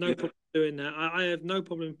 I have no problem doing that. I have no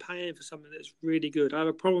problem paying for something that's really good. I have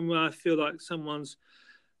a problem where I feel like someone's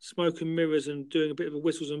smoke and mirrors and doing a bit of a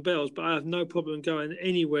whistles and bells, but I have no problem going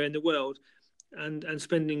anywhere in the world and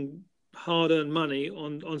spending hard-earned money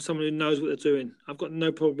on someone who knows what they're doing. I've got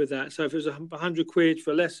no problem with that. So if it was £100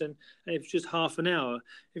 for a lesson and if it's just half an hour,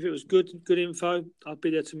 if it was good info, I'll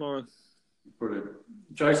be there tomorrow. Brilliant.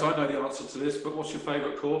 Jace, I know the answer to this, but what's your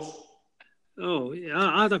favourite course? Oh, yeah,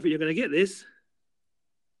 I don't think you're going to get this.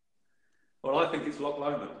 Well, I think it's Loch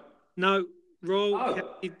Lomond. No,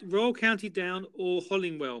 Royal County Down or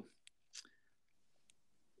Hollingwell.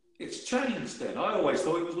 It's changed then. I always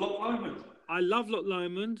thought it was Loch Lomond. I love Loch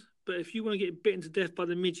Lomond, but if you want to get bitten to death by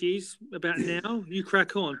the midges about now, you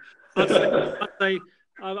crack on. I'd say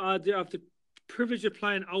I have the privilege of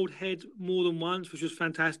playing Old Head more than once, which was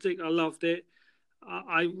fantastic. I loved it.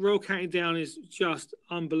 Royal County Down is just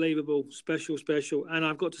unbelievable, special. And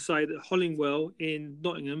I've got to say that Hollingwell in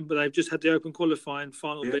Nottingham, but they've just had the Open qualifying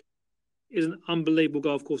final bit, is an unbelievable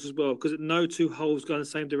golf course as well because no two holes go in the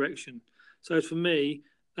same direction. So for me,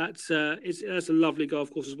 that's a lovely golf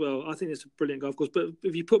course as well. I think it's a brilliant golf course. But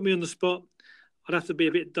if you put me on the spot, I'd have to be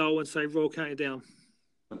a bit dull and say Royal County Down.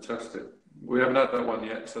 Fantastic. We haven't had that one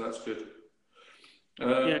yet, so that's good.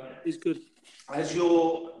 Yeah, it's good. As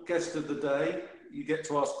your guest of the day, you get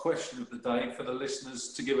to ask question of the day for the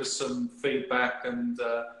listeners to give us some feedback and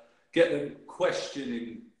get them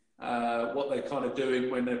questioning what they're kind of doing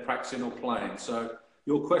when they're practicing or playing. So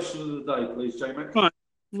your question of the day, please, Jamie. Right.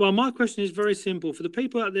 Well, my question is very simple. For the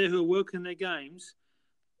people out there who are working their games,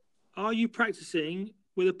 are you practicing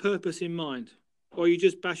with a purpose in mind? Or are you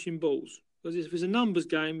just bashing balls? Because if it's a numbers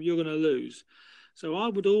game, you're going to lose. So I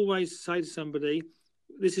would always say to somebody,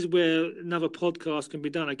 this is where another podcast can be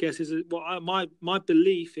done, I guess, is what my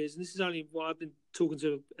belief is, and this is only what I've been talking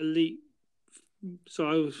to elite, so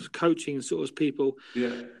I was coaching sort of people.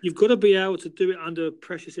 Yeah. You've got to be able to do it under a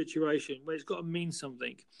pressure situation where it's got to mean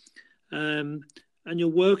something. And you're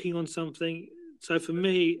working on something. So for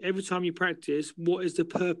me, every time you practice, what is the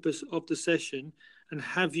purpose of the session? And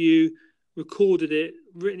have you recorded it,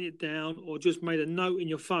 written it down, or just made a note in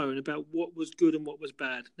your phone about what was good and what was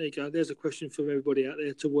bad? There you go. There's a question for everybody out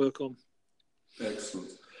there to work on.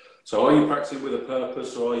 Excellent. So are you practicing with a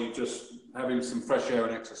purpose, or are you just having some fresh air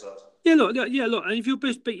and exercise? Yeah, look. And if you're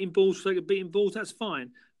just beating balls for like beating balls, that's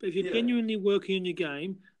fine. But if you're genuinely working on your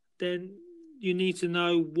game, then you need to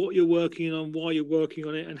know what you're working on, why you're working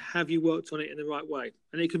on it, and have you worked on it in the right way.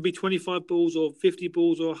 And it can be 25 balls or 50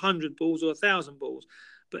 balls or 100 balls or 1,000 balls.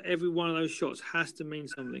 But every one of those shots has to mean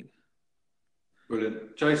something.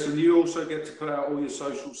 Brilliant. Jason, you also get to put out all your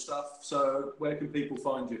social stuff. So where can people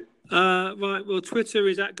find you? Right. Well, Twitter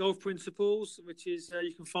is at Golf Principles, which is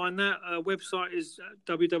you can find that. Website is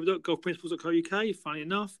www.golfprinciples.co.uk. Funny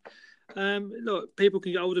enough. Look, people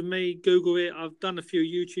can get hold of me. Google it. I've done a few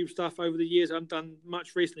YouTube stuff over the years. I haven't done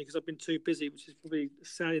much recently because I've been too busy, which is probably a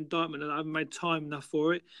sad indictment, and I haven't made time enough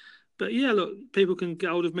for it. But yeah, look, people can get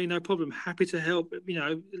hold of me, no problem. Happy to help.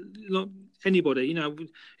 Anybody. If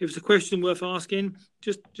it's a question worth asking,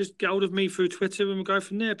 just get hold of me through Twitter, and we'll go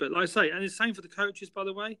from there. But like I say, and it's the same for the coaches, by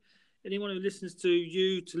the way. Anyone who listens to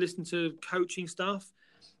you to listen to coaching stuff,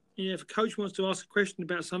 if a coach wants to ask a question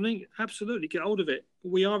about something, absolutely get hold of it.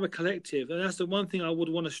 We are a collective, and that's the one thing I would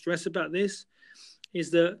want to stress about this, is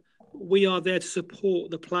that we are there to support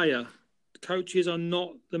the player. The coaches are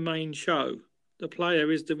not the main show. The player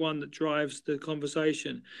is the one that drives the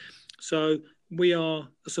conversation. So we are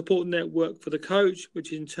a support network for the coach,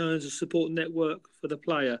 which in turn is a support network for the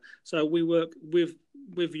player. So we work with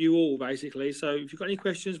you all, basically. So if you've got any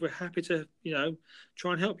questions, we're happy to,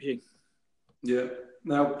 try and help you. Yeah.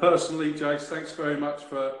 Now, personally, Jace, thanks very much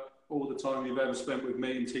for all the time you've ever spent with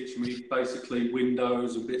me and teaching me basically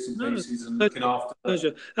windows and bits and pieces and looking after that.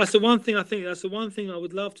 Pleasure. That's the one thing I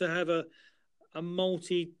would love to have a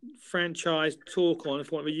multi-franchise talk on,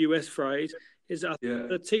 if I want a US phrase, is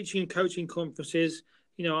the teaching and coaching conferences.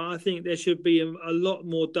 I think there should be a lot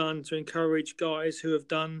more done to encourage guys who have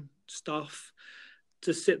done stuff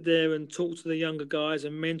to sit there and talk to the younger guys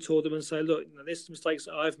and mentor them and say, look, this is the mistakes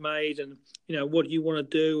that I've made, and what do you want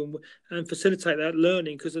to do, and facilitate that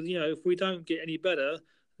learning. Because if we don't get any better,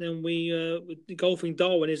 then we golfing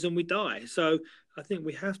Darwinism, we die. So I think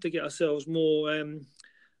we have to get ourselves more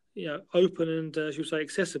open and should we say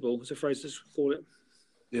accessible, is a phrase to call it.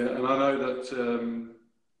 Yeah, and I know that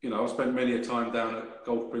I've spent many a time down at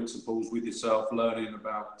Golf Principles with yourself, learning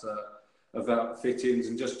about fittings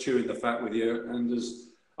and just chewing the fat with you. And as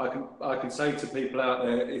I can say to people out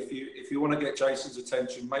there, if you want to get Jason's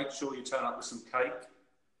attention, make sure you turn up with some cake.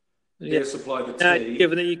 Yeah. He'll supply the tea.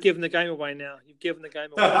 You've given the game away now. You've given the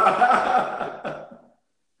game away.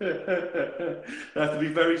 They have to be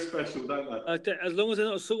very special, don't they? As long as they're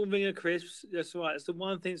not salt and vinegar crisps, that's right. It's the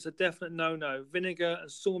one thing that's a definite no-no. Vinegar and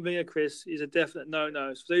salt and vinegar crisps is a definite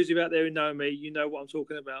no-no. So for those of you out there who know me, you know what I'm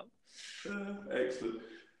talking about. Excellent.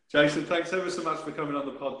 Jason, thanks ever so much for coming on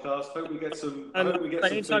the podcast. Hope we get some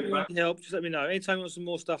anytime you want help, just let me know. Anytime you want some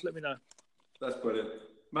more stuff, let me know. That's brilliant.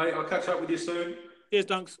 Mate, I'll catch up with you soon. Cheers,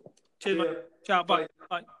 Dunks. Cheers, mate. Ciao. Bye.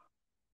 Bye.